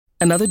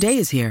Another day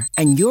is here,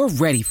 and you're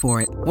ready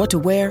for it. What to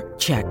wear?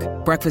 Check.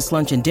 Breakfast,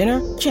 lunch, and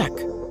dinner? Check.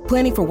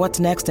 Planning for what's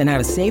next and how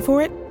to save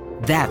for it?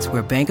 That's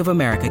where Bank of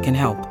America can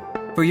help.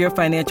 For your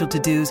financial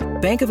to-dos,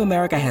 Bank of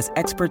America has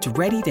experts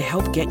ready to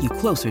help get you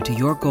closer to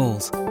your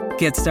goals.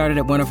 Get started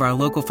at one of our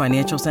local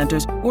financial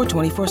centers or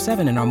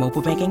 24/7 in our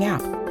mobile banking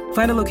app.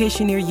 Find a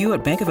location near you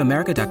at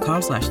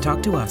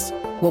bankofamerica.com/talktous.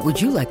 What would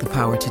you like the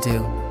power to do?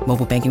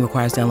 Mobile banking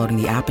requires downloading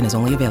the app and is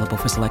only available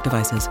for select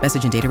devices.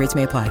 Message and data rates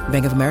may apply.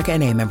 Bank of America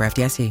N.A., member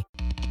FDIC.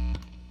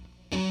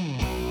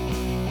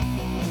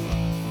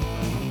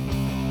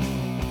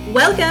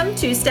 Welcome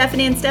to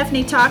Stephanie and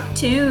Stephanie Talk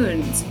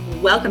Tunes.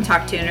 Welcome,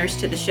 Talk Tuners,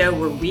 to the show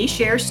where we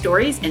share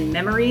stories and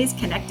memories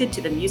connected to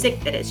the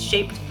music that has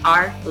shaped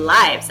our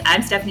lives.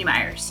 I'm Stephanie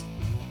Myers.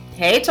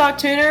 Hey, Talk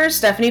Tuners,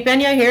 Stephanie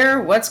Pena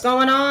here. What's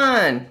going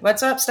on?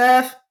 What's up,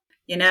 Steph?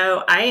 You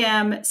know, I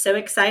am so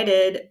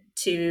excited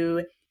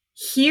to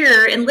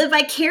hear and live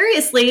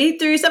vicariously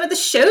through some of the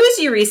shows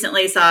you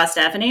recently saw,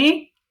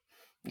 Stephanie.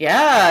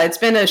 Yeah, it's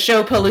been a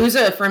show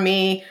palooza for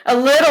me, a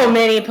little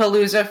mini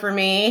palooza for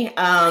me.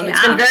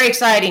 It's been very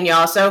exciting,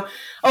 y'all. So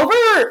I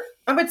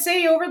would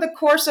say over the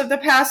course of the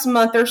past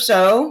month or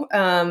so,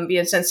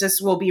 since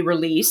this will be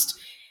released,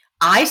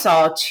 I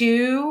saw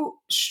two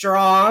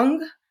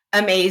strong,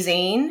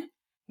 amazing,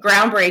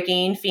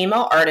 groundbreaking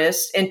female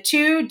artists in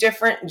two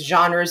different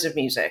genres of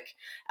music,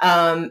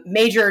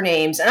 major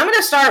names. And I'm going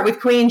to start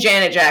with Queen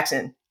Janet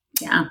Jackson.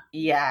 Yeah.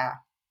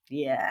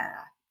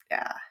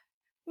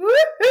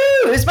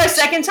 Woohoo! It's my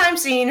second time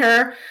seeing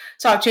her.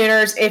 Talk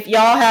Tuners, if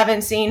y'all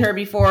haven't seen her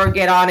before,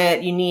 get on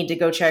it. You need to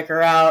go check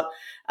her out.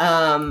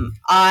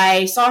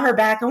 I saw her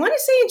back, I want to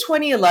say in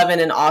 2011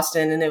 in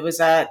Austin, and it was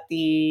at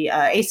the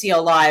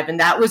ACL Live, and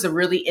that was a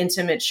really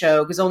intimate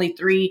show because only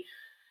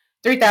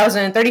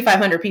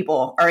 3,500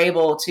 people are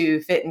able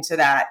to fit into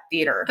that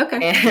theater. Okay.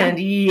 And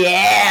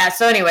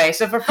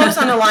so for folks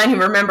on the line who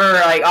remember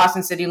like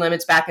Austin City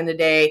Limits back in the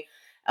day,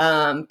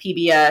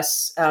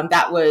 PBS,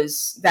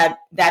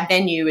 that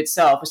venue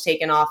itself was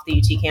taken off the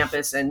UT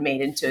campus and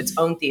made into its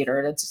own theater.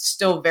 And it's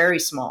still very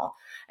small.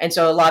 And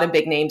so a lot of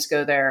big names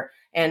go there.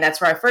 And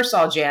that's where I first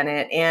saw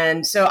Janet.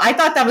 And so I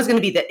thought that was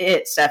going to be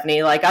it,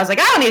 Stephanie. Like, I was like,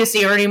 I don't need to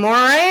see her anymore,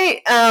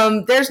 right?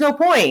 There's no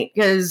point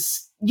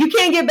because you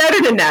can't get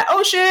better than that.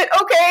 Oh, shit.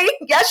 Okay.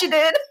 Yes, you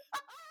did.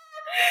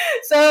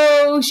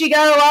 So she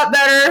got a lot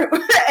better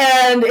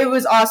and it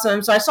was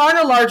awesome. So I saw it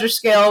on a larger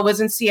scale, was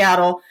in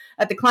Seattle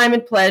at the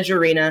Climate Pledge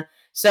Arena.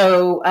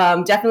 So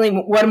definitely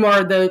one more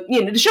of the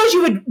shows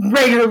you would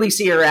regularly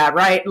see her at,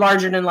 right?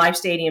 Larger than life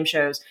stadium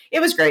shows. It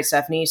was great,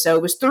 Stephanie. So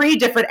it was 3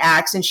 different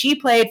acts and she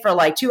played for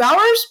like 2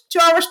 hours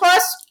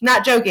plus.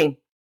 Not joking.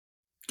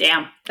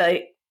 Damn.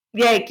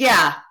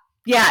 Yeah.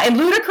 And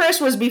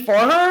Ludacris was before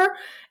her.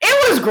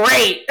 It was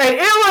great.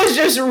 It was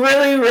just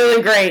really,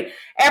 really great.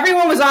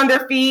 Everyone was on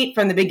their feet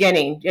from the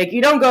beginning. Like,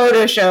 you don't go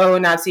to a show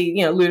and not see,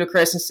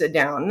 Ludacris and sit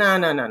down. No.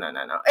 And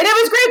it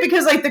was great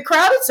because like the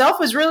crowd itself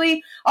was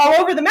really all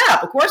over the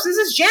map. Of course, this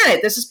is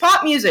Janet. This is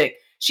pop music.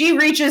 She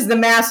reaches the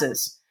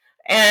masses.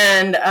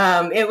 And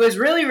it was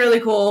really,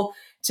 really cool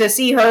to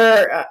see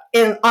her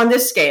on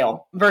this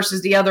scale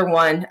versus the other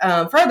one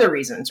for other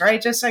reasons,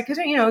 right? Just like,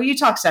 because, you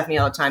talk, Stephanie,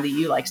 all the time that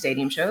you like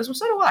stadium shows. Well,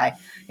 so do I.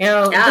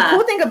 The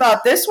cool thing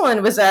about this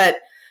one was that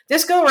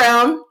this go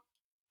around,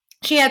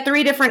 she had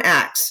 3 different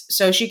acts.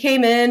 So she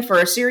came in for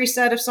a series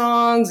set of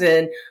songs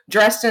and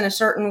dressed in a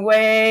certain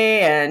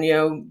way and,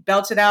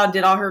 belted out and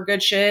did all her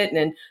good shit and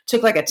then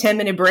took like a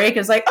 10-minute break.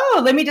 It's like,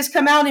 oh, let me just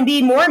come out and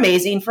be more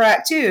amazing for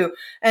act 2.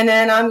 And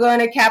then I'm going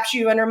to capture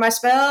you under my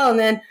spell. And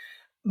then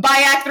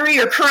by act 3,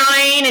 you're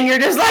crying and you're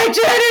just like, Janet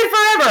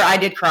forever. I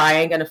did cry. I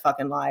ain't gonna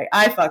fucking lie.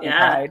 I fucking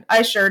cried.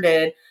 I sure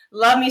did.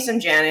 Love me some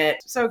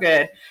Janet. So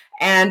good.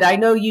 And I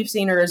know you've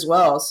seen her as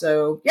well.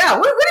 So yeah,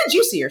 when did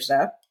you see her,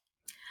 Steph?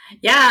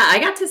 Yeah, I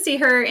got to see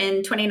her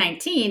in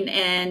 2019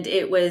 and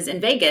it was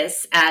in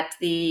Vegas at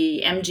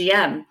the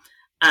MGM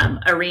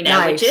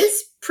arena, which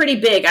is pretty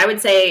big. I would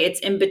say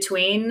it's in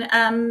between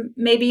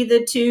maybe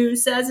the 2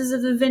 sizes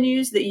of the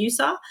venues that you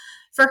saw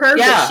for her.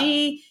 Yeah. But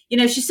she,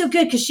 she's so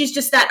good because she's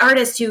just that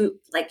artist who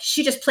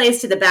she just plays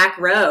to the back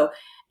row.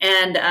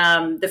 And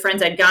the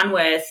friends I'd gone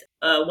with,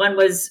 one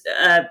was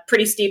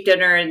pretty steeped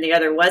in her and the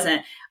other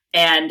wasn't.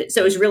 And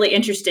so it was really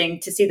interesting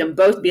to see them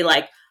both be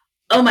like,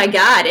 oh my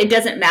God, it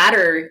doesn't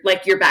matter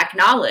like your back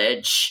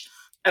knowledge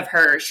of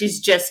her. She's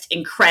just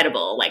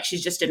incredible. Like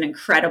she's just an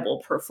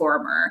incredible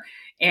performer.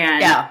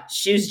 And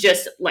she was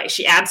just like,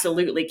 she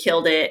absolutely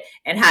killed it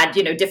and had,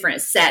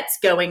 different sets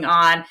going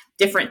on,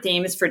 different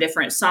themes for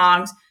different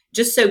songs.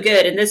 Just so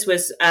good. And this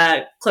was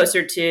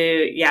closer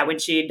to, when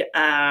she'd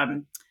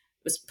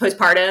was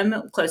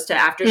postpartum, close to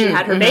after she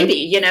had her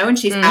baby, and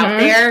she's out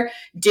there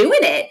doing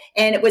it.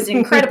 And it was an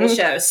incredible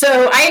show.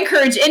 So I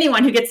encourage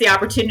anyone who gets the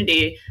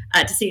opportunity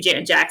to see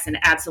Janet Jackson,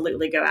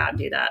 absolutely go out and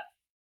do that.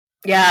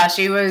 Yeah,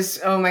 she was,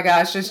 oh my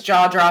gosh, just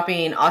jaw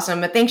dropping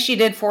awesome. I think she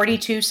did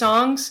 42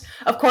 songs.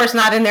 Of course,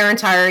 not in their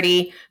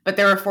entirety, but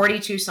there were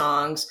 42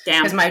 songs.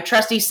 Damn. Because my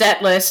trusty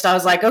set list, I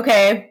was like,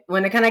 okay,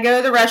 when can I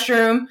go to the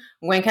restroom?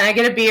 When can I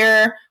get a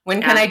beer?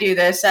 When can I do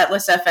this?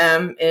 Setlist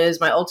FM is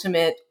my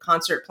ultimate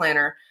concert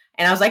planner.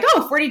 And I was like,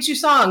 oh, 42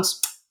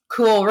 songs.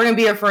 Cool, we're going to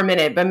be here for a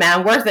minute, but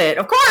man, worth it.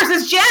 Of course,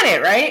 it's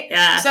Janet, right?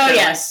 Yeah. So, totally.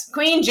 Yes,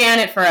 Queen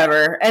Janet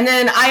forever. And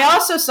then I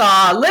also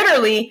saw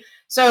literally.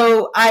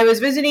 So I was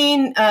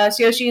visiting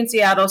Yoshi in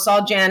Seattle,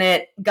 saw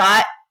Janet,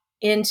 got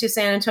into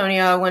San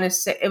Antonio when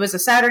it was a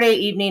Saturday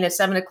evening at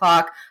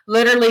 7:00,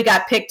 literally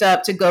got picked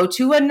up to go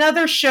to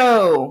another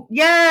show.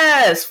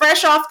 Yes,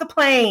 fresh off the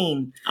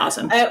plane.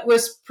 Awesome. It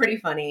was pretty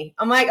funny.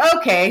 I'm like,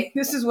 okay,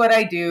 this is what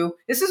I do.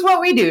 This is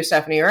what we do,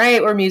 Stephanie,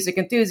 right? We're music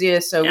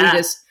enthusiasts. So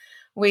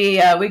we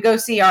go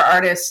see our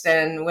artists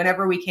and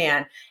whenever we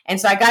can.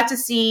 And so I got to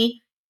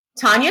see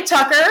Tanya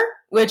Tucker,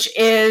 which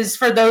is,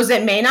 for those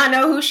that may not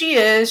know who she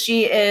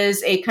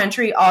is a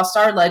country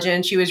all-star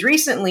legend. She was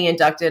recently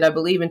inducted, I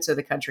believe, into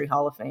the Country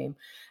Hall of Fame.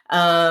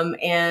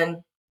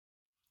 And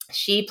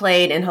she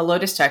played in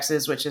Helotes,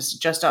 Texas, which is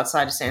just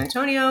outside of San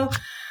Antonio.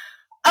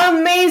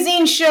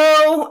 Amazing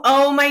show.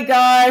 Oh my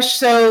gosh.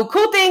 So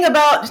cool thing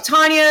about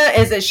Tanya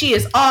is that she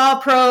is all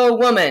pro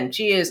woman.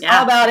 She is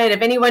all about it.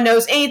 If anyone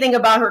knows anything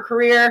about her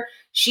career,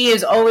 she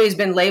has always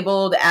been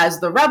labeled as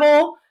the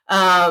rebel.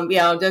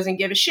 Doesn't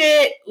give a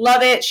shit.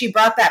 Love it. She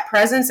brought that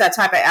presence, that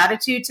type of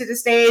attitude to the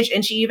stage.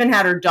 And she even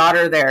had her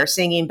daughter there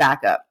singing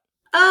backup.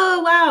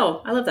 Oh,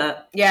 wow. I love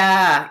that.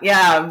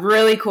 Yeah.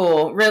 Really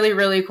cool. Really,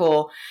 really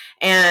cool.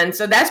 And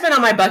so that's been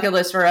on my bucket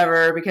list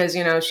forever because,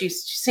 she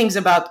sings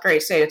about the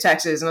great state of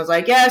Texas. And I was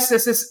like, yes,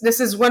 this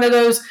is one of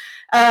those,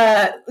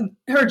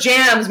 her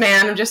jams,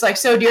 man. I'm just like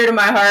so dear to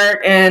my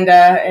heart and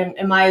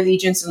my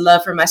allegiance and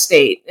love for my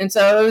state. And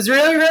so it was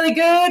really, really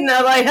good. And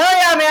I was like, hell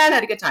yeah, man.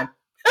 Had a good time.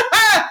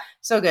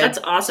 So good. That's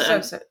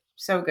awesome.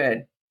 So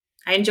good.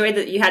 I enjoyed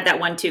that you had that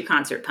 1-2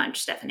 concert punch,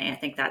 Stephanie. I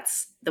think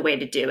that's the way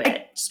to do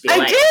it. Just be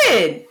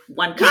did.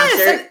 One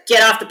concert,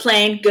 get off the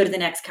plane, go to the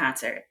next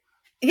concert.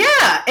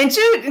 Yeah, and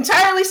 2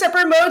 entirely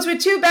separate modes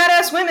with 2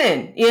 badass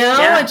women.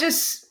 It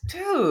just,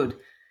 dude.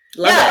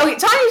 Love it. Okay,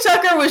 Tanya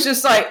Tucker was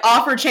just like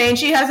off her chain.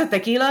 She has a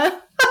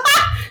tequila.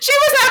 She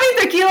was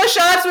having tequila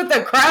shots with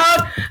the crowd.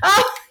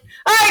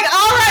 Like,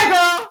 all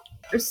right, girl.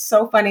 It's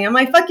so funny. I'm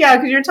like, fuck yeah,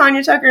 because you're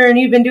Tanya Tucker and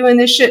you've been doing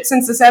this shit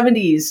since the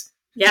 70s.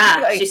 Yeah,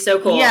 like, she's so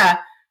cool. Yeah,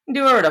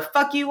 do whatever the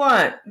fuck you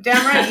want.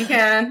 Damn right you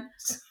can.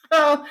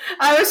 So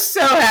I was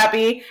so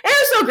happy. And it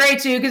was so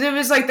great too, because it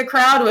was like the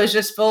crowd was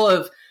just full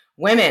of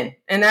women.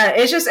 And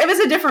it was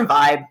a different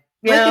vibe.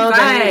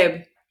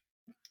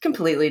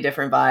 Completely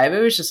different vibe.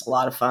 It was just a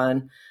lot of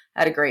fun.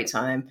 I had a great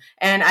time.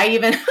 And I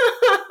even,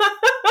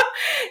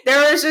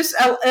 there was just,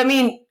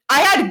 I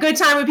had a good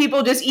time with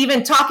people, just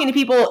even talking to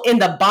people in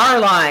the bar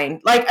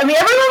line. Everyone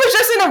was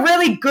just in a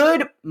really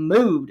good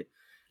mood.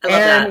 I love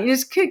that. You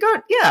just could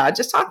go,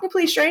 just talking to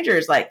complete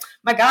strangers. Like,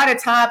 my God,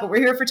 it's hot, but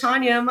we're here for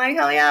Tanya. I'm like,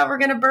 hell yeah, we're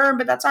going to burn,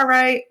 but that's all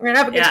right. We're going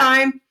to have a good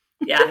time.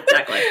 Yeah,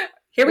 exactly.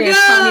 Here we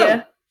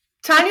go.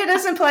 Tanya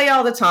doesn't play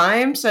all the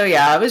time. So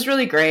yeah, it was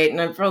really great. And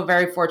I feel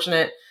very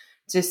fortunate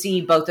to see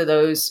both of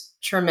those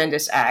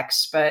tremendous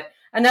acts. But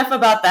enough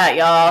about that,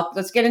 y'all.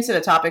 Let's get into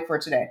the topic for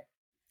today.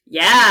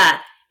 Yeah.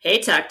 Hey,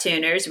 Talk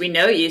Tuners, we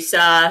know you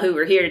saw who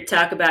we're here to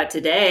talk about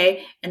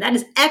today, and that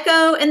is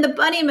Echo and the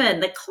Bunnymen,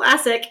 the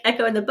classic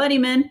Echo and the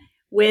Bunnymen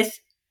with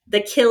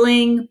The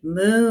Killing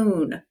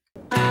Moon.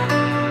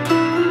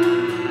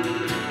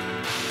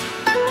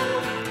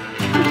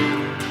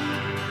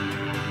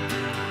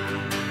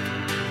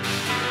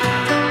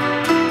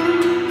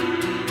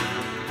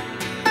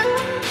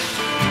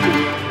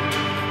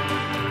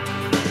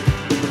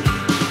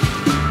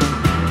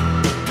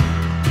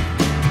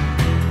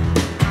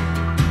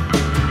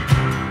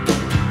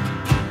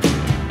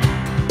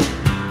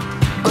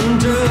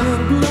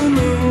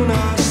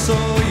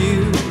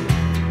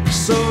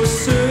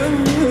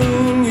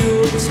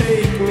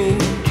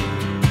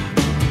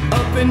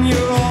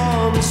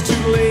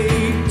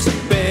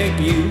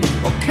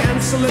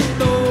 It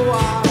though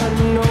I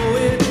know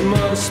it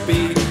must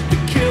be the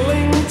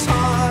killing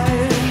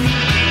time,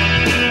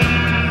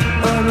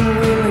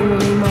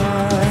 unwillingly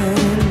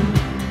mine.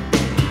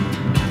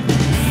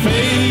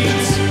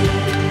 Fate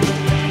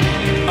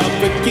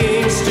up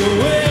against your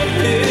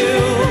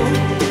will,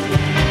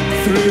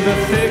 through the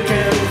thick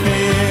and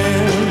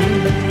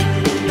thin.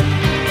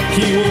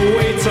 He will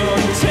wait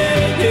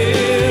until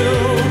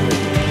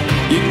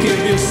you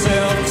give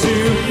yourself to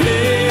him.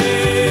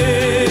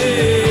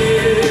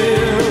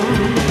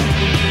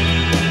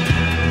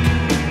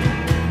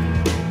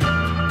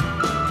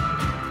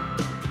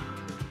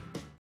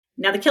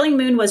 Now, The Killing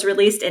Moon was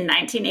released in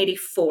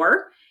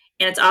 1984,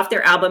 and it's off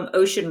their album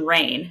Ocean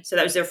Rain. So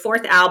that was their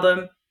 4th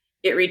album.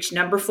 It reached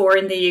number 4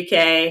 in the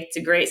UK. It's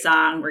a great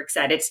song. We're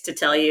excited to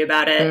tell you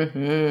about it.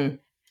 Mm-hmm.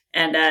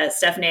 And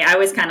Stephanie, I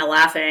was kind of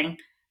laughing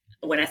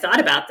when I thought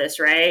about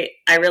this, right?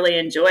 I really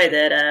enjoy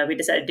that we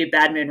decided to do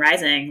Bad Moon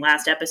Rising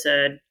last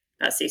episode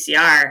about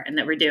CCR, and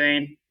that we're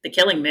doing The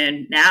Killing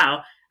Moon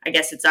now. I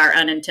guess it's our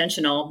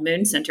unintentional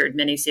moon-centered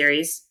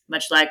miniseries,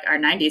 much like our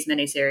 90s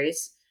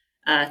miniseries.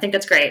 I think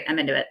that's great. I'm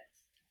into it.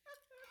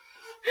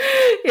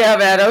 Yeah,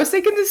 man, I was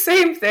thinking the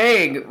same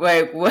thing.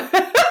 Like, what?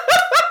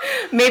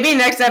 Maybe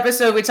next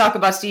episode we talk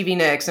about Stevie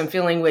Nicks. I'm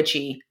feeling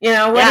witchy.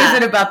 What is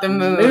it about the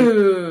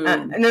moon?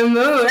 The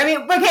moon. I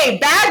mean, okay,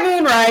 bad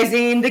moon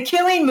rising, the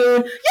killing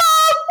moon. Yo,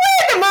 what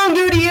did the moon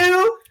do to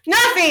you?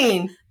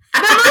 Nothing.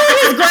 The moon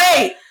is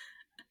great.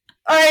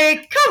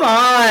 Like, come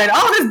on,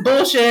 all this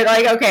bullshit.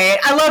 Like, okay,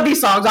 I love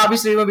these songs,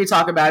 obviously, when we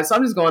talk about it, so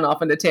I'm just going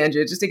off on a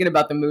tangent, just thinking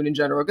about the moon in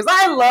general, because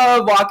I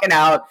love walking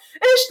out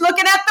and just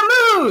looking at the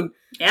moon.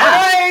 Yeah.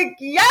 I'm like,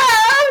 yeah,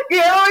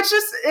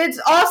 it's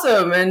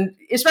awesome. And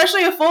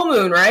especially a full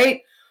moon,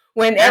 right?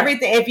 When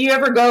everything, if you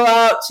ever go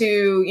out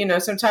to,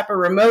 some type of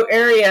remote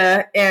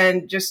area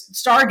and just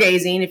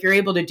stargazing, if you're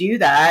able to do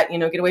that,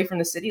 get away from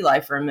the city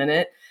life for a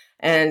minute.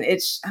 And I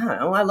don't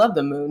know, I love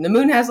the moon. The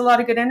moon has a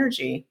lot of good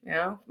energy,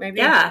 maybe.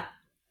 Yeah.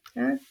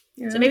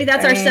 So maybe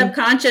that's our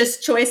subconscious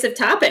choice of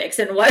topics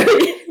and why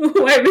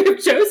we have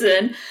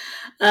chosen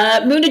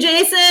moon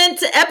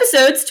adjacent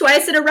episodes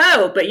twice in a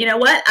row. But you know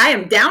what? I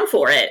am down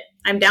for it.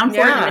 I'm down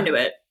for it. I'm into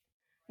it.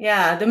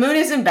 Yeah, the moon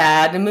isn't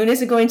bad. The moon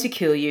isn't going to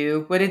kill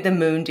you. What did the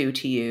moon do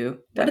to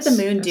you? What did the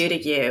moon do to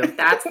you?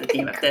 That's the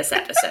theme of this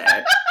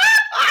episode.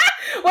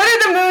 What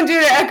did the moon do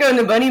to Echo and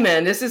the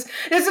Bunnymen? This is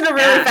a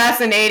really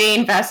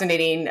fascinating facts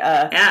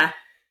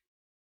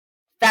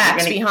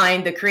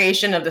behind the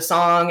creation of the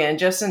song and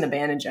just in the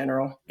band in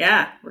general.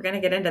 Yeah, we're going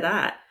to get into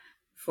that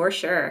for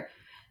sure.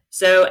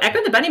 So Echo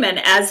and the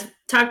Bunnymen, as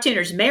Talk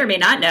Tuners may or may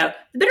not know,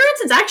 they've been around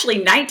since actually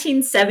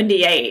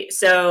 1978.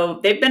 So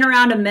they've been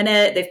around a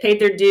minute. They've paid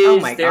their dues. Oh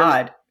my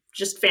God.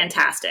 Just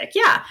fantastic.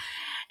 Yeah.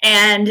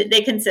 And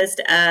they consist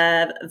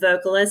of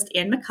vocalist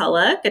Ian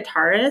McCullough,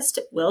 guitarist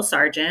Will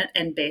Sargent,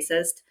 and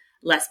bassist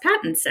Les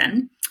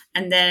Pattinson.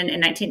 And then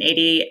in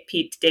 1980,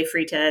 Pete De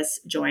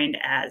Freitas joined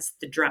as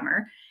the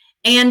drummer.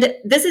 And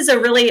this is a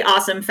really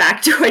awesome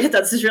factoid. I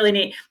thought this was really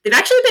neat. They've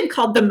actually been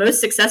called the most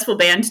successful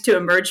band to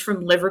emerge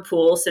from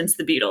Liverpool since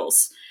the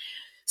Beatles.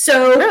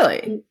 So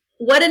really,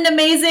 what an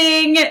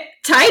amazing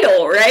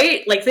title,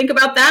 right? Like, think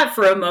about that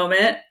for a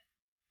moment.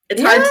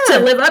 It's hard to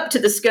live up to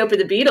the scope of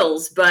the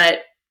Beatles,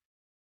 but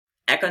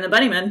Echo and the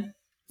Bunnymen,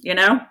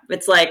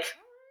 it's like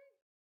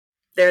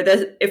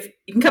if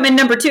you can come in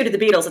number 2 to the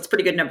Beatles, it's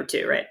pretty good number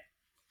 2, right?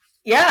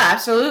 Yeah,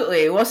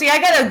 absolutely. Well, see,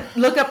 I got to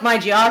look up my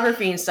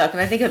geography and stuff,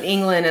 and I think of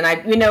England,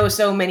 and we know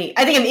so many.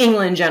 I think of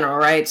England in general,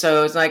 right?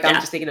 So it's like I'm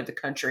just thinking of the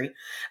country.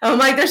 I'm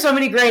like, there's so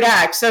many great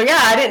acts. So yeah,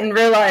 I didn't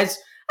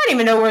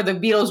even know where the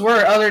Beatles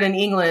were other than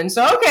England.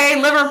 So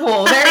okay,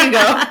 Liverpool. There you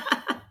go.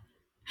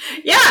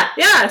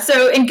 yeah.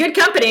 So in good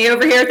company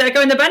over here at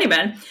Echo and the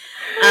Bunnymen.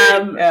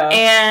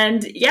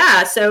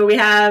 And so we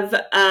have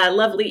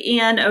lovely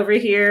Ian over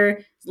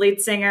here,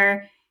 lead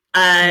singer.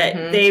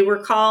 They were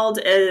called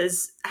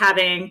as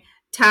having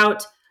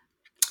tout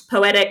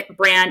poetic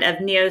brand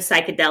of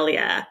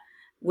neo-psychedelia,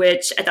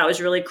 which I thought was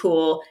really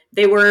cool.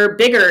 They were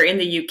bigger in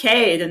the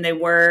UK than they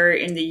were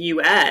in the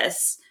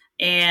US.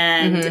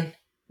 And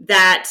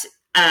that,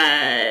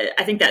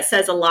 I think that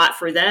says a lot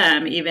for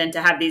them, even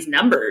to have these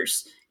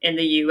numbers in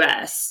the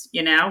US.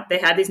 They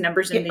had these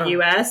numbers in the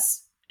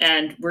US,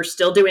 and we're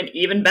still doing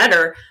even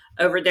better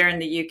over there in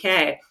the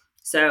UK.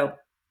 So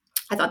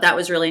I thought that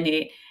was really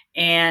neat.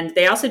 And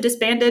they also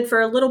disbanded for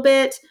a little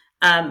bit.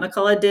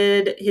 McCullough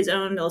did his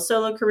own little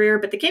solo career,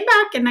 but they came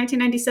back in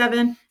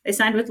 1997. They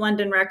signed with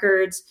London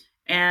Records,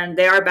 and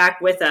they are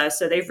back with us.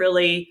 So they've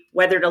really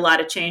weathered a lot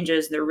of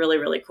changes. They're really,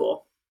 really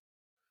cool.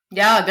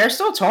 Yeah, they're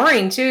still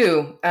touring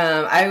too.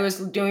 I was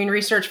doing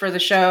research for the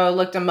show,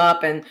 looked them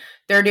up, and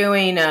they're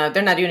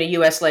not doing a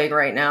US leg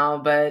right now,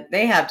 but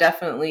they have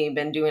definitely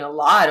been doing a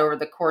lot over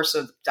the course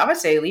of, I would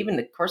say, even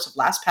the course of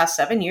past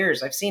 7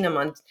 years. I've seen them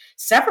on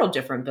several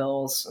different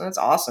bills. That's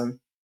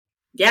awesome.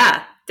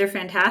 Yeah, they're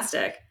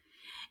fantastic.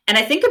 And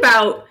I think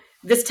about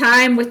this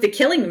time with the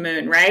Killing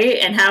Moon, right?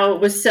 And how it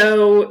was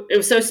so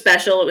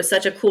special. It was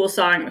such a cool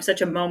song. It was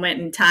such a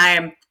moment in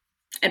time.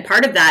 And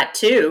part of that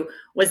too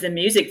was the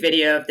music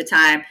video of the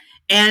time.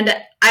 And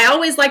I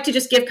always like to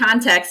just give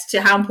context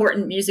to how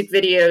important music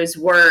videos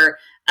were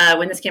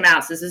when this came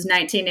out. So this is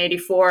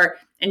 1984.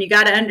 And you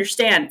got to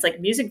understand, it's like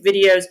music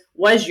videos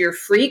was your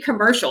free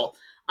commercial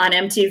on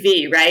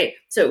MTV, right?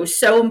 So it was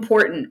so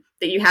important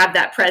that you have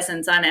that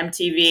presence on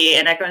MTV.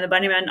 And Echo and the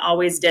Bunnymen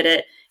always did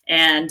it.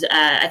 And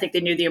I think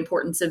they knew the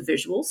importance of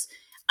visuals,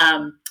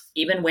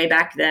 even way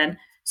back then.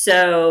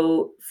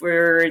 So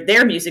for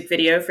their music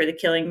video for The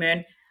Killing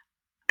Moon,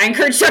 I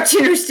encourage Talk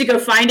Tuners to go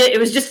find it. It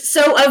was just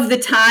so of the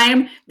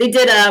time. They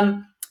did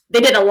a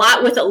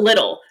lot with a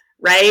little,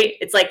 right?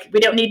 It's like, we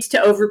don't need to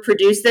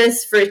overproduce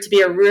this for it to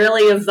be a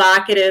really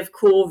evocative,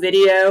 cool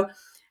video.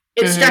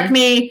 It struck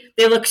me,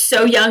 they look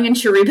so young and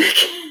cherubic.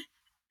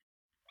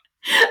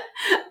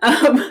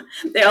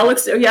 They all look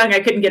so young, I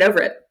couldn't get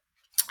over it.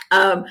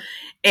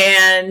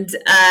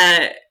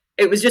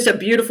 It was just a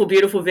beautiful,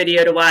 beautiful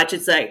video to watch.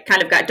 It's like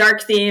kind of got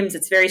dark themes.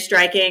 It's very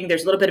striking.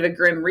 There's a little bit of a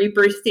Grim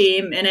Reaper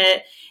theme in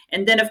it.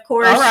 And then, of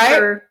course,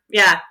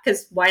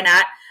 because why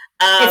not?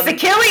 It's the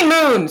killing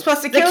moon. It's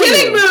supposed to kill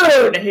killing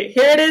you. moon.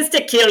 Here it is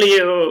to kill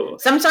you.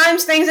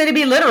 Sometimes things need to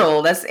be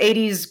literal. That's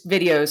 80s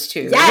videos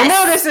too. Yes. You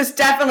know, this is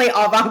definitely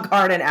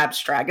avant-garde and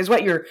abstract is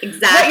what you're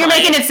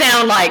making it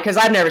sound like, because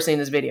I've never seen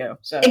this video.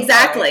 So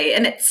exactly.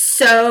 And it's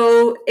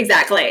so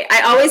exactly.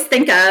 I always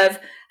think of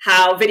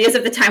how videos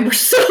of the time were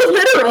so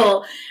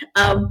literal,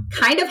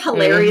 kind of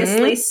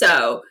hilariously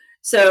so.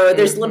 So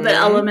there's a little bit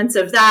elements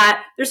of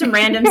that. There's some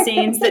random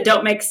scenes that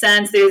don't make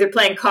sense. They're either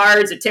playing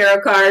cards or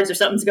tarot cards or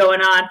something's going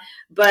on.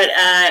 But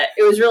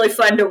it was really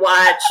fun to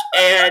watch.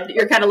 And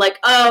you're kind of like,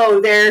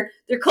 oh, they're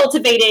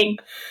cultivating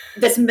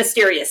this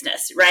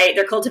mysteriousness, right?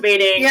 They're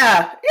cultivating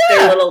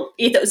their little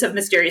ethos of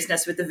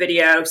mysteriousness with the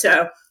video.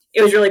 So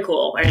it was really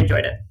cool. I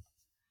enjoyed it.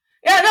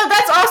 Yeah, no,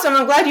 that's awesome.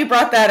 I'm glad you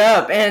brought that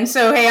up. And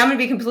so, hey, I'm going to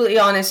be completely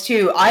honest,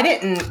 too. I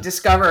didn't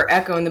discover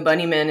Echo and the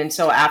Bunnymen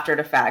until after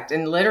the fact,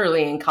 and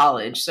literally in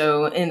college.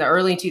 So in the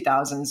early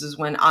 2000s is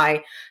when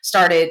I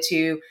started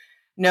to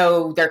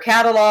know their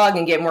catalog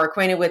and get more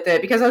acquainted with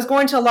it, because I was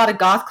going to a lot of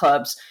goth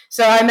clubs.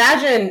 So I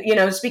imagine, you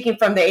know, speaking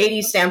from the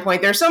 80s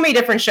standpoint, there's so many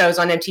different shows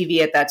on MTV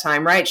at that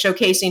time, right?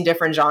 Showcasing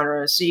different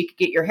genres. So you could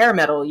get your hair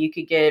metal, you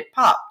could get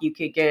pop, you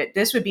could get,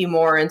 this would be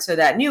more into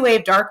that new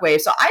wave, dark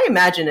wave. So I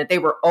imagine that they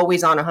were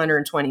always on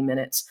 120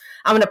 minutes.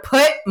 I'm going to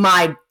put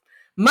my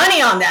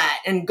money on that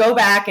and go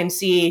back and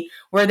see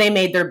where they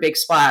made their big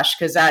splash.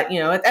 Because that, you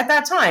know, at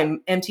that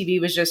time, MTV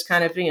was just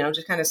kind of, you know,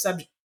 just kind of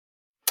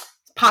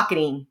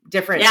pocketing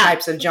different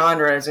types of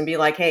genres and be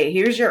like, hey,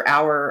 here's your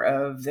hour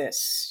of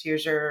this.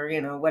 Here's your, you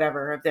know,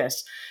 whatever of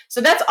this. So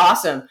that's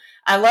awesome.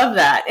 I love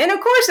that. And of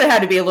course it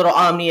had to be a little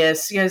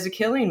ominous, you know, as a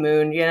killing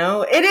moon, you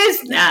know, it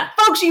is.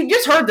 Folks, you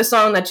just heard the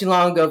song not too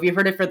long ago. If you've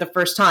heard it for the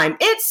first time,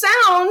 it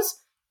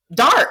sounds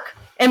dark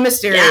and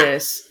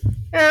mysterious, you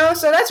know,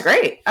 so that's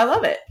great. I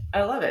love it.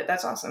 I love it.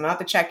 That's awesome. I'll have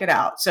to check it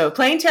out. So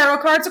playing tarot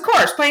cards, of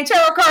course, playing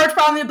tarot cards,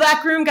 probably in the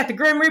black room, got the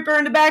Grim Reaper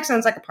in the back.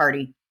 Sounds like a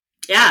party.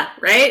 Yeah,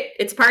 right?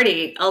 It's a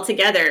party all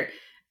together.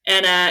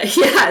 And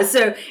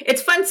so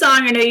it's a fun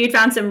song. I know you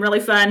found some really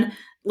fun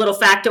little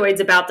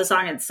factoids about the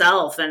song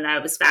itself, and I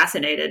was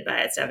fascinated by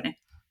it, Stephanie.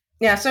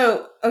 Yeah,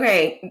 so,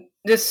 okay,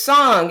 this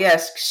song,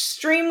 yes,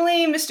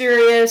 extremely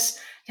mysterious.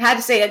 I had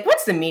to say, like,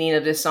 what's the meaning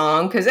of this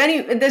song? Because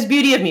there's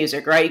beauty of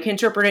music, right? You can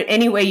interpret it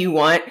any way you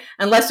want,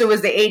 unless it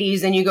was the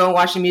 80s, and you go and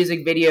watch a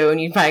music video,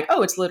 and you're like,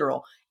 oh, it's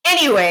literal.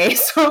 Anyway,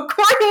 so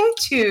according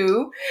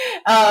to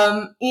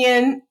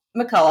Ian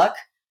McCulloch,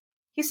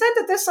 he said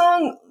that this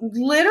song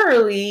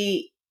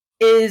literally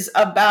is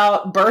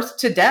about birth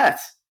to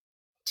death,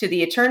 to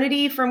the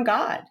eternity from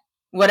God,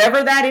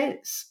 whatever that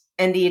is,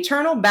 and the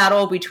eternal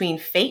battle between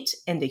fate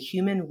and the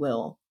human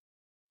will.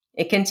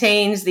 It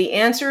contains the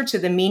answer to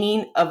the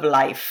meaning of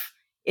life.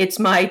 It's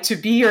my to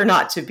be or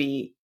not to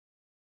be.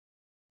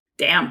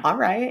 Damn. All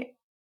right.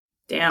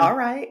 Damn. All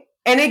right.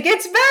 And it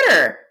gets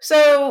better.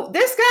 So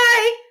this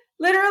guy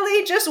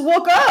literally just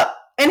woke up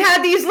and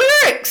had these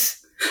lyrics.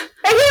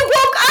 And he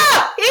woke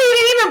up. He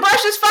didn't even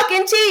brush his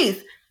fucking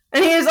teeth.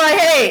 And he was like,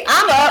 hey,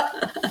 I'm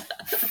up.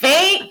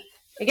 Fate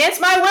against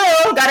my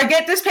will. Got to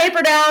get this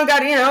paper down. Got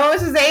to, you know,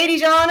 this is the 80s,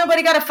 y'all.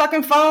 Nobody got a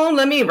fucking phone.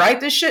 Let me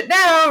write this shit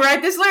down.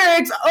 Write this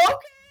lyrics.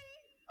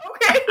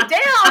 Okay,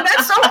 damn.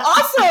 That's so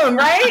awesome,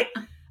 right?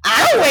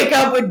 I don't wake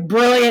up with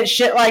brilliant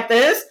shit like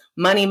this.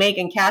 Money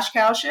making cash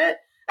cow shit.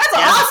 That's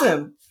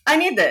awesome. I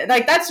need that.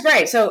 Like, that's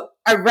great. So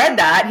I read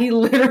that. He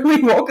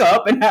literally woke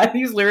up and had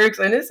these lyrics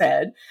in his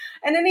head.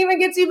 And it even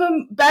gets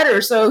even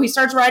better. So he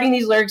starts writing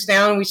these lyrics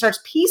down and he starts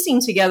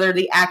piecing together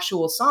the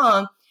actual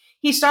song.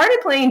 He started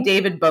playing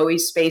David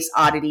Bowie's Space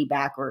Oddity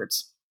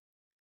backwards.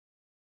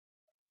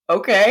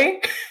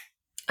 Okay.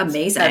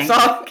 Amazing. That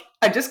song,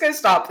 I'm just going to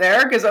stop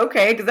there because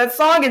that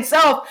song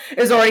itself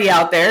is already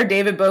out there.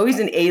 David Bowie's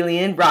an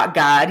alien, rock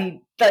god.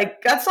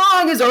 That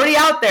song is already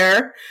out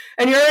there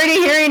and you're already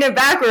hearing it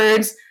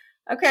backwards.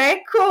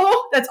 Okay, cool.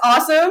 That's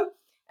awesome.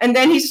 And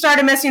then he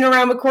started messing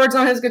around with chords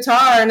on his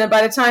guitar. And then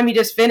by the time he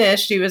just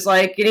finished, he was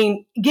like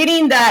getting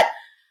that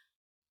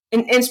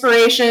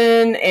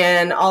inspiration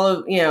and all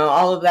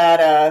of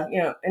that,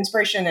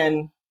 inspiration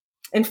and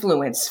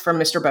influence from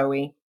Mr.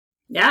 Bowie.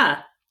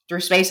 Yeah.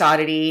 Through Space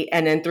Oddity.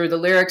 And then through the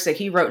lyrics that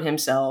he wrote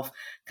himself,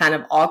 kind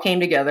of all came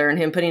together and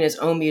him putting his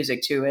own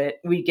music to it.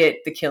 We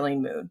get The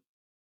Killing Moon.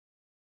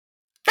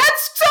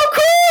 That's so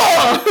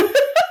cool.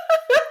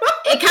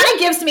 It kind of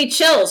gives me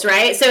chills,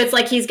 right? So it's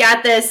like he's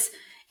got this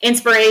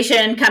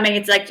inspiration coming.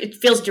 It's like it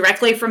feels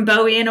directly from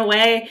Bowie in a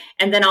way,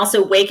 and then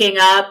also waking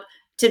up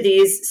to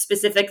these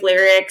specific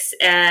lyrics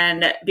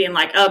and being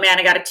like, oh man,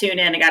 I got to tune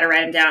in, I got to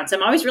write them down. So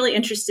I'm always really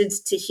interested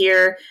to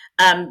hear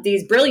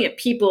these brilliant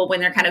people when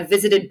they're kind of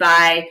visited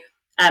by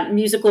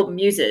musical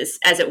muses,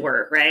 as it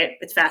were, right?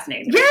 It's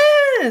fascinating.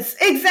 Yes,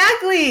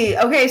 exactly.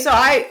 Okay, so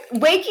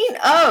waking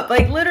up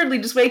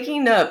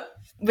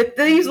with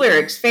these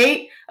lyrics,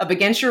 fate up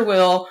against your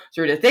will,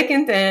 through the thick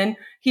and thin,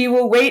 he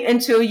will wait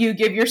until you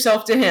give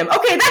yourself to him.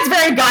 Okay, that's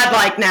very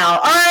godlike now.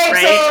 All right,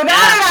 so now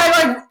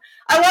that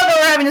I love that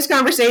we're having this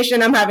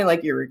conversation. I'm having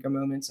like eureka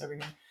moments over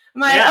here.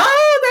 I'm like,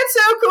 oh,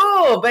 that's so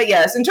cool. But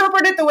yes,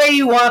 interpret it the way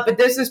you want, but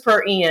this is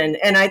per Ian.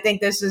 And I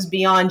think this is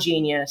beyond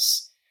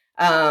genius.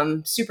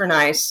 Super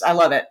nice. I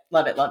love it.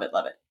 Love it, love it,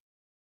 love it.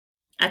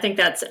 I think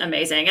that's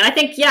amazing. And I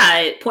think, yeah,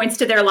 it points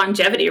to their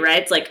longevity,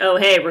 right? It's like, oh,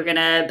 hey, we're going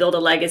to build a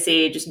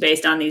legacy just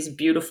based on these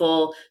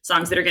beautiful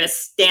songs that are going to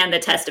stand the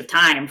test of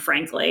time,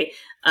 frankly.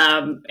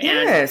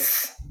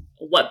 Yes.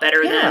 And what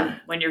better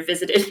than when you're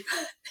visited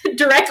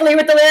directly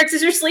with the lyrics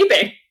as you're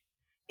sleeping?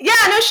 Yeah,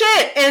 no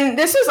shit. And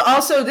this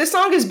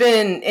song has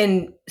been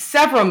in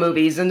several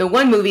movies. And the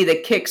one movie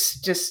that kicks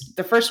just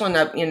the first one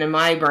up into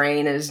my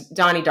brain is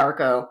Donnie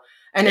Darko.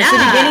 And it's the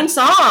beginning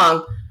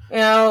song. You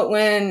know,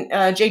 when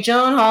Jake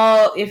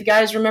Gyllenhaal, if you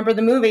guys remember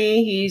the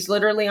movie, he's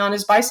literally on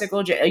his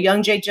bicycle, a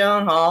young Jake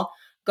Gyllenhaal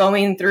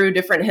going through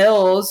different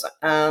hills.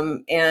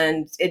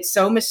 And it's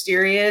so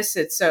mysterious.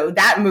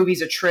 That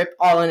movie's a trip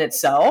all in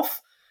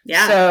itself.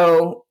 Yeah.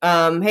 So,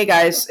 hey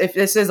guys, if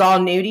this is all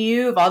new to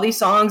you, of all these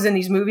songs and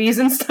these movies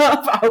and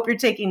stuff, I hope you're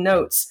taking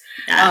notes.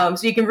 Yeah.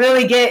 So you can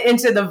really get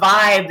into the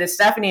vibe that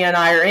Stephanie and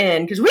I are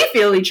in, because we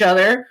feel each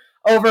other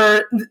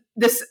over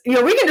this. You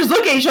know, we can just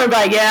look at each other and be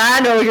like, yeah,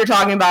 I know what you're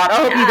talking about. I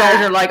hope you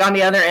guys are like on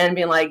the other end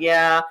being like,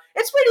 yeah,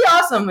 it's pretty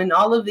awesome. And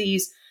all of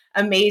these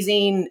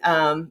amazing,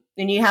 and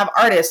you have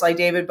artists like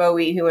David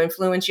Bowie who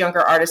influenced younger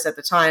artists at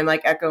the time,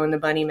 like Echo and the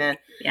Bunnymen,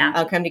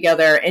 come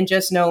together, and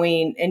just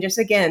knowing, and just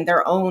again,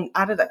 their own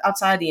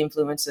outside the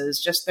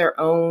influences, just their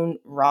own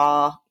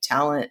raw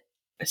talent.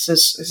 This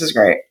is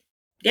great.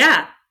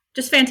 Yeah,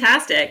 just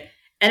fantastic.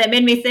 And it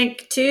made me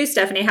think too,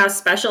 Stephanie, how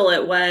special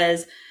it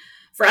was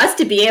for us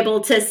to be able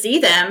to see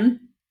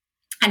them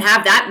and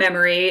have that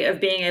memory of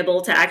being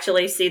able to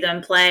actually see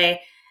them play.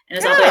 And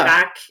it was all the way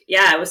back.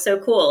 Yeah, it was so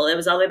cool. It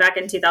was all the way back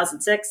in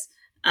 2006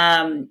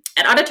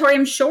 at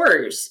Auditorium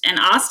Shores in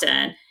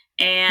Austin.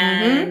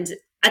 And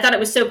I thought it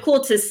was so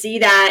cool to see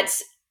that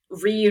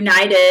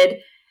reunited,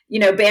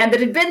 band that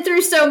had been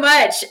through so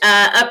much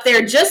up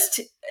there,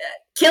 just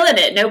killing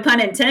it, no pun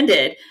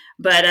intended,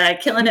 but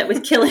killing it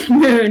with Killing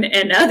Moon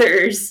and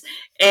others.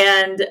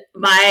 And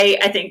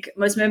I think,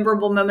 most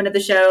memorable moment of the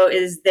show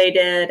is they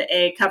did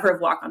a cover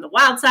of Walk on the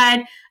Wild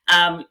Side.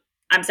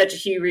 I'm such a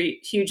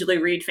huge Lou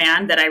Reed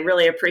fan that I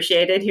really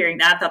appreciated hearing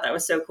that. I thought that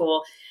was so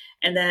cool.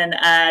 And then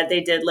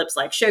they did Lips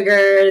Like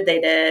Sugar. They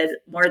did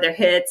more of their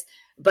hits.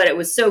 But it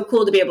was so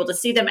cool to be able to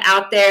see them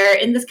out there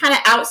in this kind of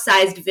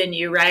outsized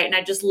venue, right? And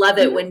I just love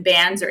it when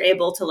bands are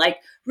able to like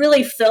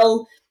really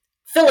fill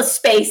a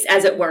space,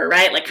 as it were,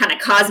 right? Like kind of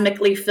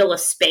cosmically fill a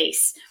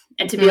space.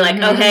 And to be like,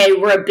 oh, hey,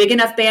 we're a big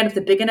enough band with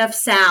a big enough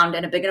sound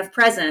and a big enough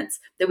presence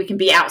that we can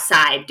be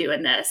outside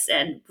doing this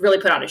and really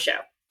put on a show.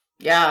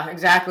 Yeah,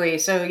 exactly.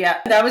 So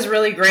yeah, that was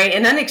really great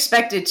and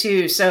unexpected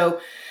too.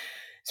 So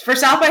for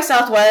South by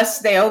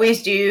Southwest, they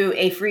always do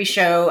a free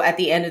show at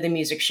the end of the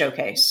music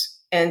showcase.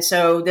 And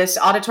so this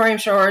Auditorium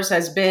Shores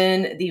has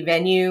been the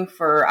venue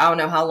for I don't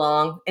know how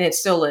long, and it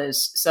still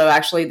is. So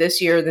actually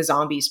this year the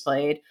Zombies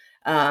played.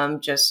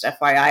 Just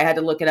FYI, I had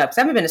to look it up because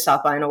I haven't been to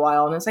South by in a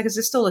while, and I was like, is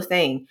this still a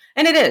thing?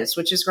 And it is,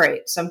 which is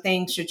great. Some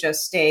things should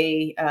just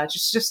stay,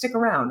 just stick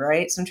around,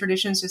 right? Some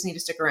traditions just need to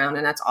stick around,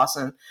 and that's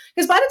awesome.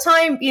 Because by the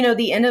time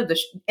the end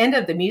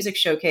of the music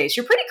showcase,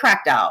 you're pretty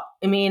cracked out.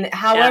 I mean,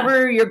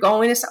 however you're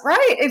going to,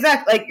 right?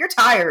 Exactly, like you're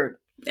tired.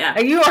 Yeah,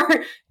 like, you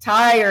are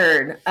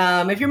tired.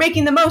 If you're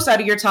making the most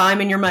out of your time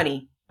and your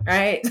money,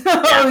 right?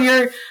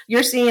 So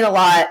you're seeing a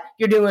lot,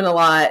 you're doing a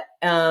lot,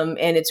 and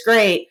it's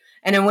great.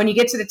 And then when you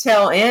get to the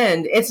tail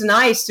end, it's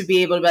nice to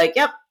be able to be like,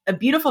 yep, a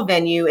beautiful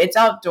venue. It's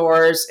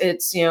outdoors.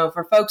 It's,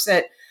 for folks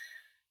that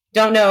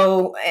don't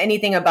know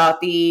anything about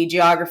the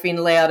geography and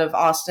the layout of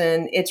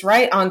Austin, it's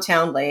right on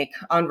Town Lake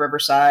on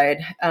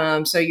Riverside.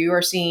 So you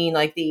are seeing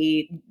like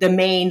the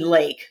main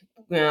lake.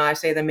 I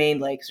say the main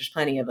lake because there's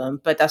plenty of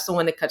them, but that's the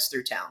one that cuts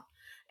through town.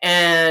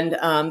 And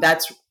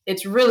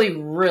it's really,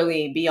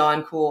 really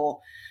beyond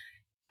cool.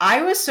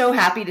 I was so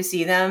happy to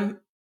see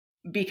them.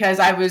 Because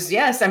I'm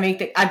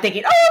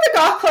thinking, oh, the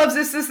golf clubs,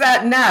 this,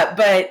 that, and that.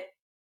 But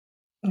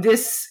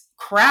this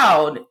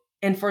crowd,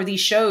 and for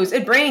these shows,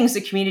 it brings the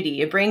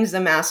community, it brings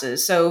the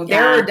masses. So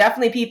there are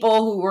definitely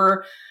people who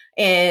were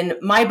in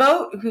my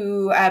boat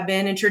who have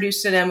been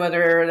introduced to them,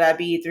 whether that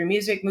be through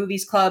music,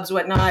 movies, clubs,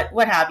 whatnot,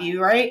 what have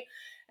you, right?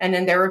 And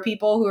then there were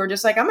people who are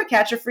just like, I'm going to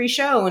catch a free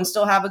show and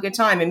still have a good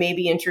time and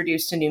maybe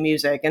introduced to new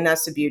music. And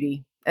that's the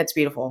beauty. That's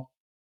beautiful.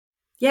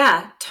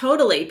 Yeah,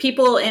 totally.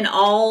 People in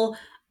all...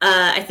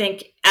 I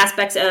think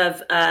aspects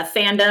of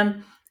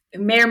fandom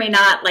may or may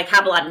not like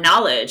have a lot of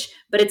knowledge,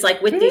 but it's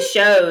like with these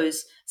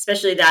shows,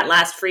 especially that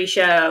last free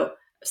show,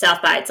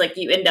 South by, it's like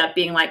you end up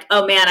being like,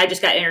 oh man, I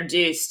just got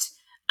introduced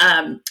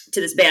to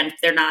this band if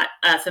they're not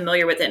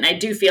familiar with it. And I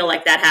do feel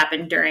like that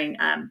happened during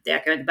the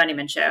Echo and the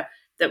Bunnymen show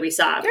that we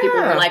saw. Yeah. People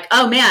were like,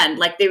 oh man,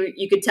 like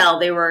you could tell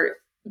they were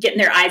getting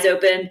their eyes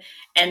open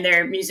and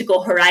their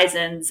musical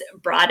horizons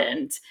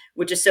broadened,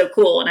 which is so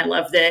cool. And I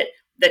love that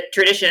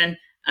tradition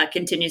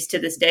continues to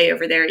this day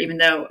over there, even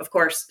though, of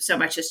course, so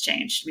much has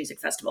changed music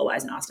festival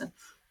wise in Austin.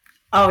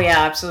 Oh yeah,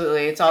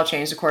 absolutely. It's all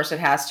changed. Of course it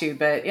has to,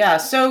 but yeah,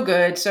 so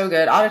good. So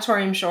good.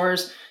 Auditorium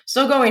Shores,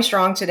 still going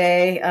strong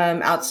today.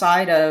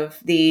 Outside of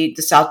the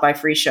South by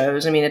Free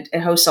shows, I mean,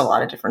 it hosts a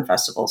lot of different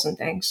festivals and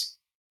things.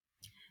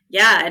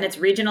 Yeah, and it's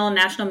regional and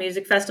national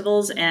music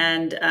festivals,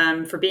 and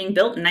for being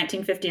built in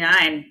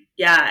 1959.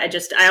 Yeah,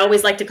 I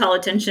always like to call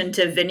attention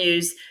to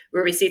venues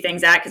where we see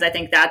things at, because I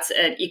think that's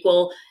an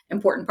equal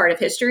important part of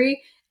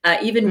history,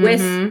 even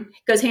with,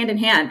 goes hand in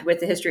hand with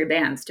the history of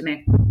bands to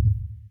me.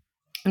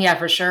 Yeah,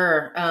 for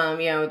sure.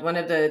 One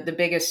of the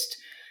biggest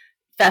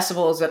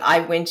festivals that I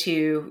went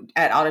to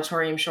at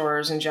Auditorium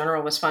Shores in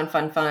general was Fun.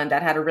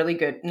 That had a really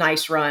good,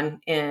 nice run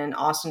in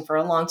Austin for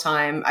a long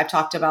time. I've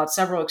talked about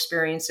several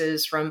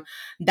experiences from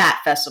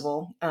that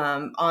festival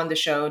on the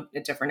show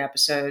at different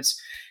episodes.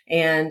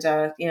 And,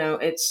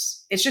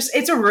 it's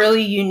a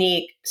really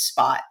unique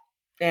spot.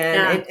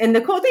 And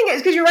the cool thing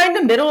is because you're right in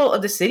the middle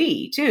of the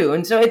city too.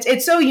 And so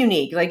it's so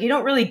unique. Like, you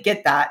don't really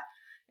get that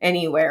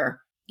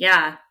anywhere.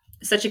 Yeah.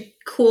 Such a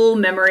cool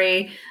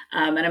memory.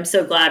 And I'm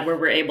so glad we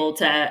were able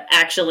to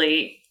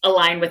actually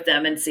align with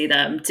them and see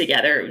them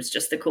together. It was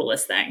just the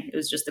coolest thing.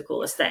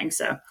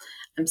 So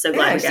I'm so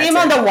glad we got see them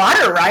on the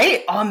water,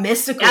 right? All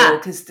mystical,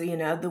 because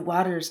the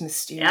water's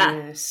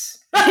mysterious.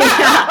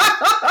 Yeah.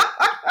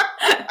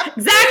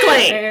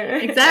 Exactly.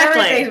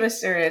 Everything's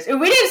mysterious.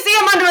 We didn't see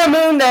them under a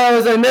moon, though. It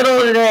was the middle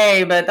of the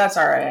day, but that's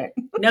all right.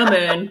 No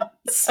moon.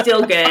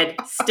 Still good.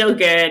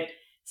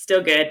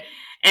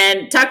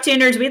 And Talk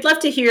Tuners, we'd love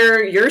to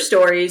hear your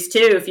stories too.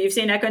 If you've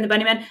seen Echo and the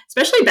Bunnymen,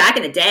 especially back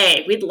in the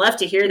day, we'd love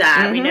to hear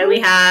that. We know we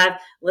have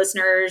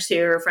listeners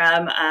who are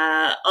from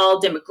all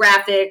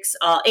demographics,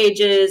 all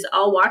ages,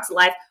 all walks of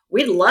life.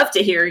 We'd love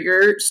to hear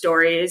your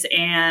stories,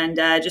 and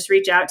just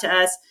reach out to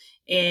us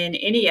in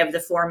any of the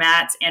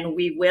formats, and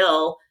we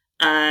will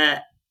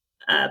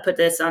put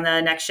this on the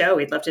next show.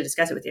 We'd love to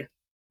discuss it with you.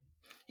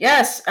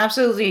 Yes,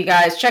 absolutely,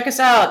 guys. Check us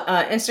out.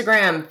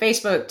 Instagram,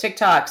 Facebook,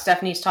 TikTok,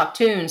 Stephanie's Talk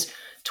Tunes.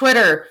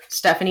 Twitter,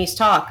 Stephanie's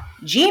Talk.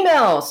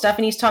 Gmail,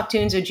 Stephanie's Talk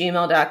Tunes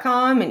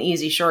 @gmail.com. An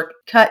easy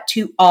shortcut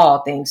to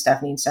all things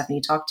Stephanie and Stephanie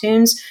Talk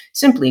Tunes.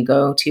 Simply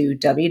go to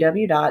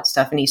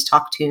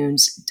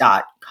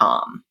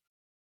www.stephaniestalktunes.com.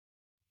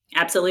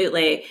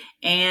 Absolutely.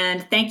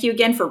 And thank you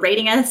again for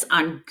rating us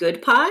on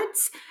Good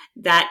Pods.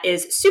 That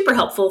is super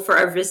helpful for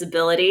our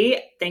visibility.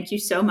 Thank you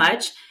so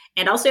much.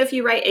 And also, if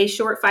you write a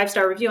short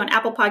 5-star review on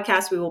Apple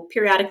Podcasts, we will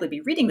periodically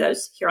be reading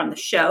those here on the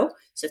show.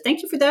 So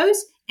thank you for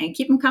those, and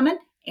keep them coming.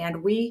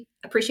 And we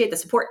appreciate the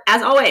support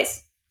as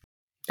always.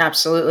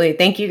 Absolutely.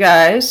 Thank you,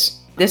 guys.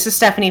 This is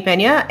Stephanie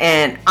Pena,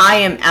 and I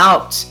am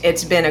out.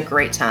 It's been a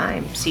great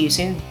time. See you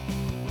soon.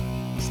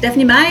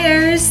 Stephanie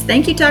Myers.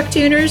 Thank you, Talk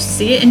Tuners.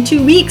 See you in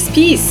 2 weeks.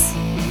 Peace.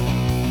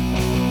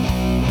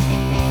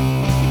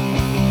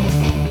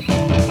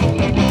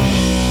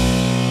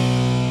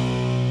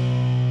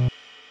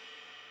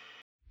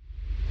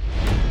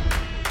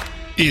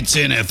 It's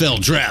NFL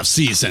draft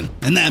season,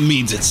 and that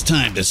means it's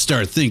time to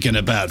start thinking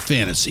about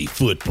fantasy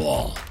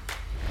football.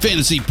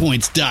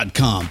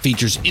 FantasyPoints.com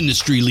features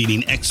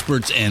industry-leading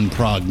experts and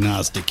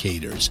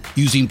prognosticators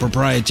using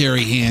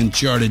proprietary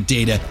hand-charted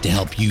data to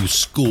help you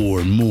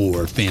score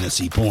more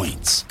fantasy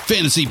points.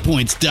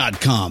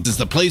 FantasyPoints.com is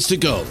the place to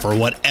go for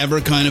whatever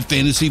kind of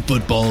fantasy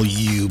football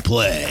you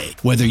play.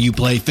 Whether you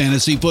play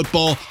fantasy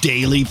football,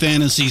 daily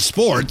fantasy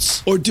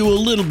sports, or do a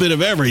little bit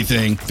of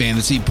everything,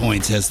 Fantasy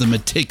Points has the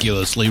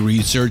meticulously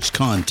researched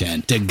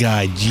content to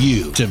guide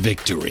you to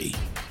victory.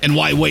 And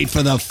why wait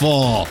for the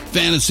fall?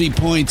 Fantasy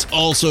Points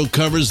also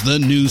covers the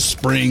new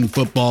spring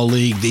football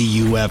league,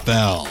 the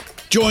UFL.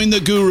 Join the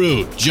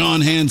guru,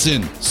 John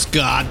Hansen,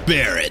 Scott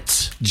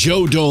Barrett,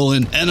 Joe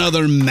Dolan, and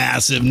other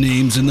massive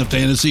names in the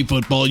fantasy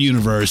football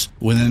universe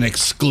with an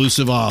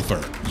exclusive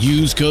offer.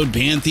 Use code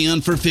Pantheon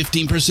for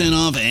 15%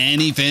 off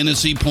any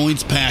Fantasy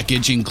Points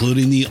package,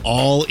 including the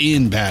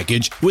all-in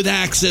package, with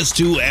access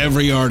to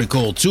every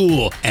article,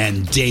 tool,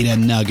 and data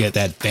nugget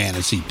that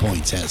Fantasy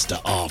Points has to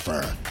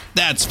offer.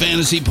 That's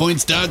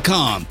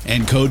FantasyPoints.com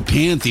and code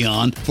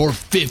Pantheon for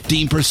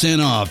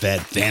 15% off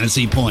at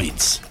Fantasy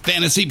Points.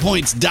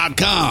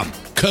 FantasyPoints.com,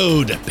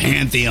 code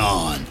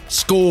Pantheon.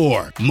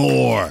 Score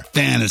more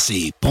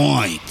fantasy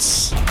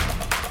points.